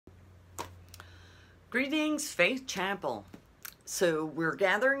Greetings, Faith Chapel. So we're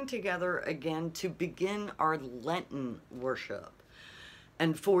gathering together again to begin our Lenten worship.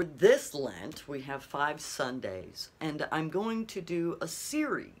 And for this Lent, we have 5 Sundays, and I'm going to do a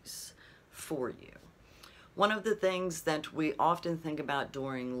series for you. One of the things that we often think about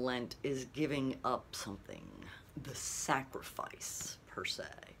during Lent is giving up something, the sacrifice per se.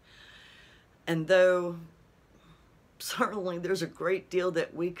 And though certainly there's a great deal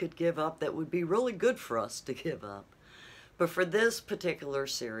that we could give up that would be really good for us to give up. But for this particular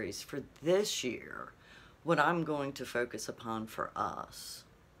series, for this year, what I'm going to focus upon for us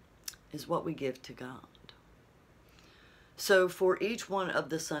is what we give to God. So for each one of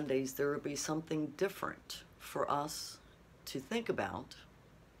the Sundays, there will be something different for us to think about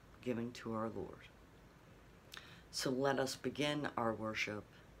giving to our Lord. So let us begin our worship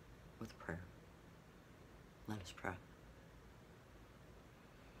with prayer. Let us pray.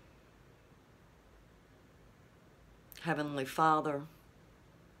 Heavenly Father,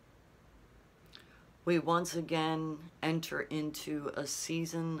 we once again enter into a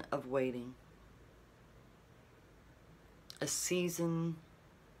season of waiting, a season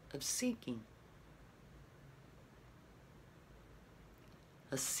of seeking,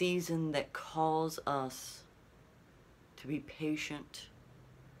 a season that calls us to be patient,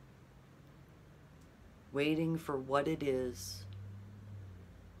 waiting for what it is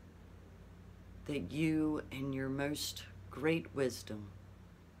that you, in your most great wisdom,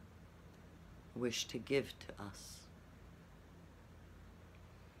 wish to give to us.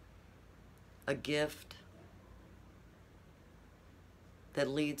 A gift that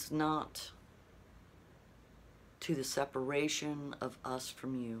leads not to the separation of us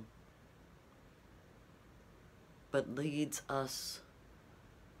from you, but leads us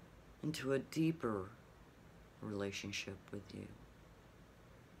into a deeper relationship with you.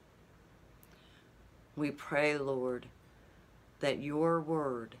 We pray, Lord, that your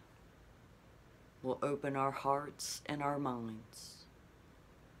word will open our hearts and our minds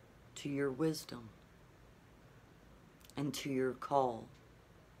to your wisdom and to your call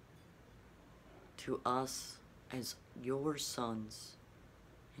to us as your sons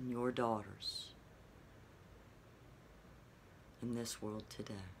and your daughters in this world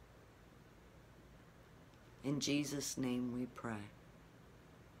today. In Jesus' name we pray.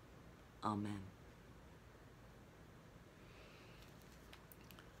 Amen.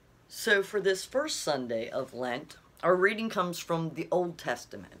 So for this first Sunday of Lent, our reading comes from the Old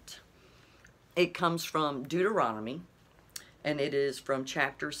Testament. It comes from Deuteronomy, and it is from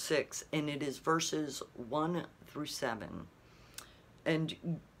chapter 6, and it is verses 1 through 7.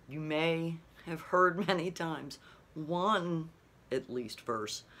 And you may have heard many times one, at least,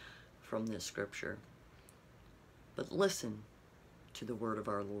 verse from this scripture. But listen to the word of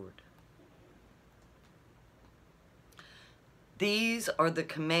our Lord. These are the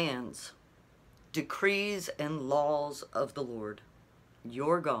commands, decrees, and laws of the Lord,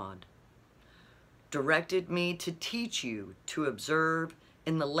 your God, directed me to teach you to observe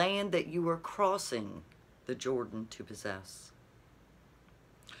in the land that you are crossing the Jordan to possess,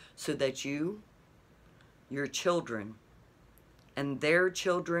 so that you, your children, and their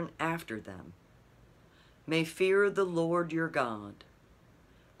children after them may fear the Lord your God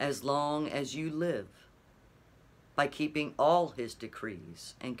as long as you live, by keeping all his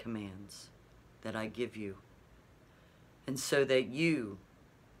decrees and commands that I give you, and so that you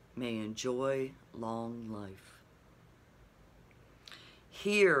may enjoy long life.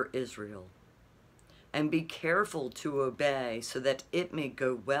 Hear, Israel, and be careful to obey, so that it may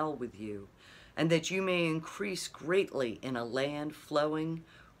go well with you, and that you may increase greatly in a land flowing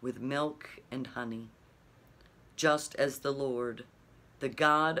with milk and honey, just as the Lord, the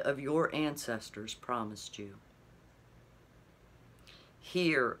God of your ancestors, promised you.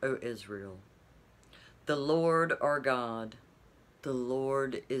 Hear, O Israel, the Lord our God, the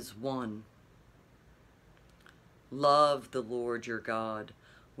Lord is one. Love the Lord your God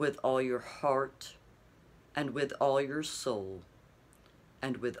with all your heart, and with all your soul,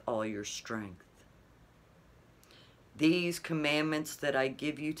 and with all your strength. These commandments that I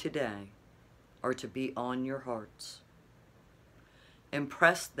give you today are to be on your hearts.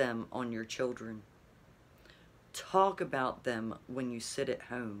 Impress them on your children. Talk about them when you sit at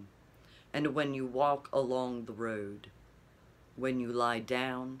home, and when you walk along the road, when you lie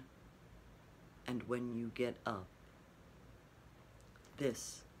down, and when you get up.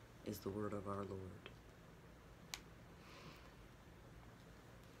 This is the word of our Lord.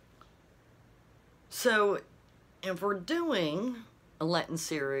 So, if we're doing a Lenten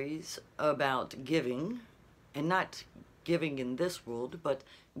series about giving, and not giving in this world, but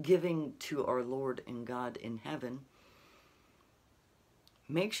giving to our Lord and God in heaven,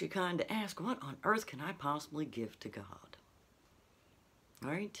 makes you kind of ask, what on earth can I possibly give to God?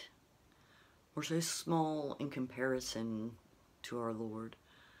 Right? We're so small in comparison to our Lord,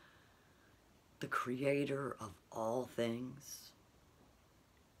 the creator of all things.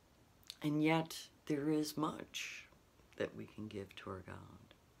 And yet there is much that we can give to our God.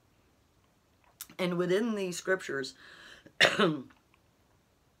 And within these scriptures, God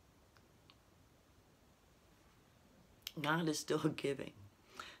is still giving.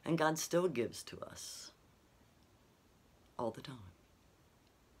 And God still gives to us all the time.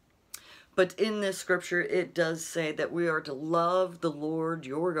 But in this scripture, it does say that we are to love the Lord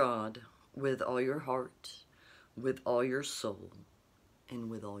your God with all your heart, with all your soul, and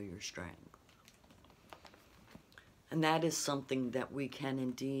with all your strength. And that is something that we can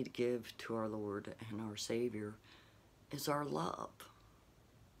indeed give to our Lord and our Savior, is our love.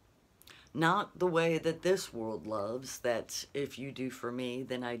 Not the way that this world loves, that if you do for me,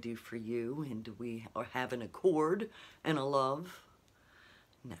 then I do for you, and we have an accord and a love.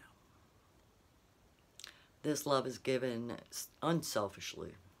 No. This love is given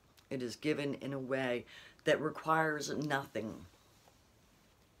unselfishly. It is given in a way that requires nothing.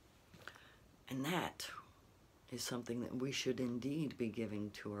 And that is something that we should indeed be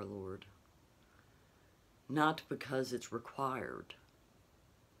giving to our Lord. Not because it's required,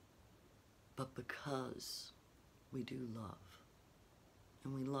 but because we do love.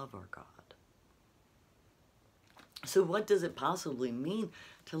 And we love our God. So what does it possibly mean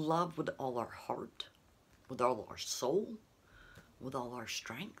to love with all our heart, with all our soul, with all our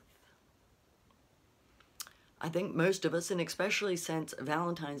strength? I think most of us, and especially since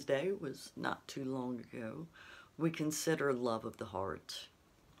Valentine's Day was not too long ago, we consider love of the heart.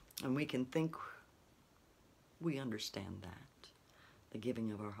 And we can think we understand that, the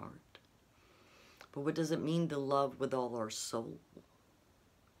giving of our heart. But what does it mean to love with all our soul?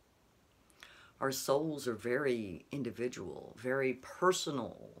 Our souls are very individual, very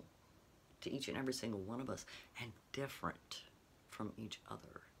personal to each and every single one of us, and different from each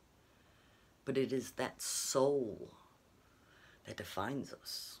other. But it is that soul that defines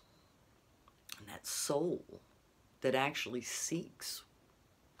us. And that soul that actually seeks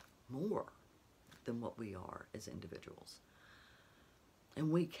more than what we are as individuals. And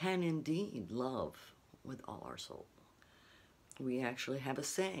we can indeed love with all our soul. We actually have a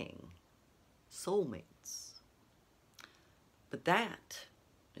saying, soulmates. But that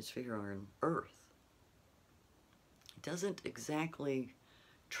is here on earth. It doesn't exactly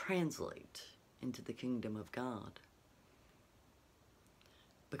translate into the kingdom of God.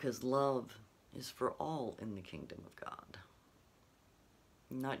 Because love is for all in the kingdom of God.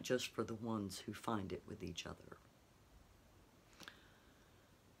 Not just for the ones who find it with each other.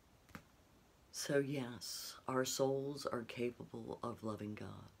 So yes, our souls are capable of loving God.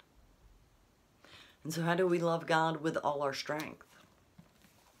 And so how do we love God with all our strength?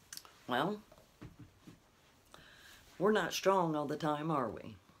 Well, we're not strong all the time, are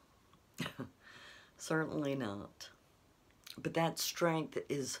we? Certainly not. But that strength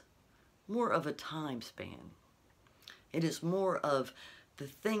is more of a time span. It is more of the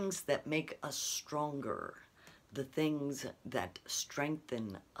things that make us stronger, the things that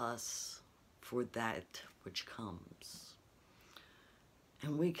strengthen us for that which comes.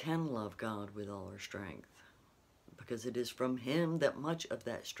 And we can love God with all our strength, because it is from Him that much of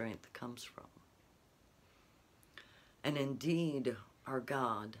that strength comes from. And indeed, our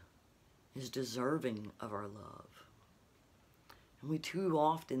God is deserving of our love. And we too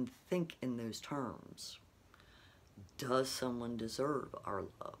often think in those terms. Does someone deserve our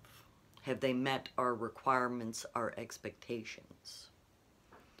love? Have they met our requirements, our expectations?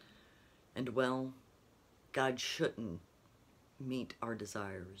 And well, God shouldn't meet our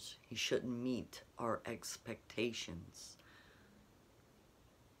desires. He shouldn't meet our expectations.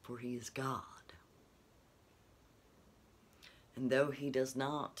 For He is God. And though He does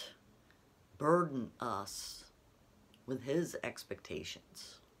not burden us with His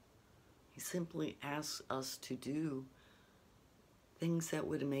expectations, He simply asks us to do things that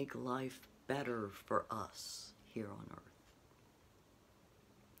would make life better for us here on earth.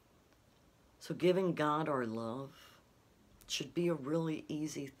 So giving God our love should be a really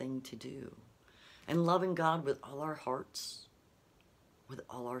easy thing to do. And loving God with all our hearts, with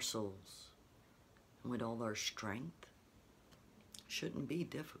all our souls, and with all our strength shouldn't be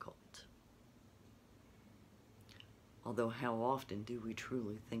difficult. Although how often do we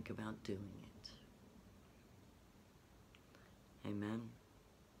truly think about doing it? Amen.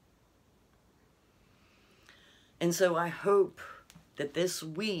 And so I hope that this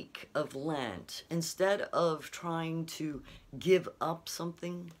week of Lent, instead of trying to give up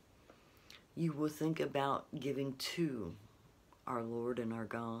something, you will think about giving to our Lord and our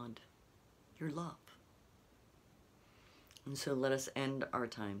God your love. And so let us end our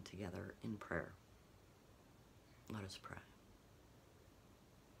time together in prayer. Let us pray.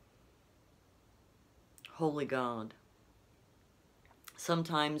 Holy God,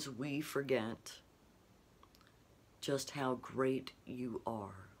 sometimes we forget just how great you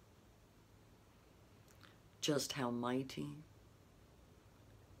are, just how mighty,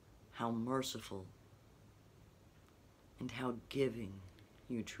 how merciful, and how giving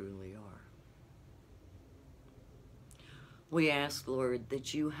you truly are. We ask, Lord,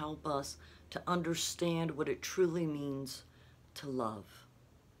 that you help us to understand what it truly means to love,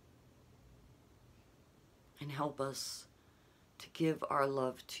 and help us to give our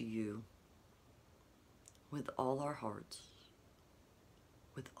love to you with all our hearts,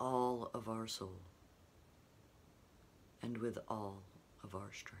 with all of our soul, and with all of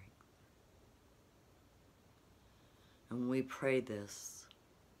our strength. And we pray this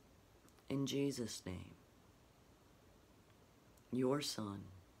in Jesus' name, your Son,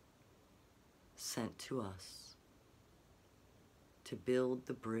 sent to us to build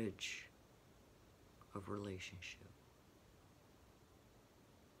the bridge of relationship.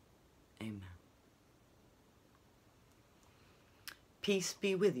 Amen. Peace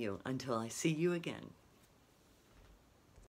be with you until I see you again.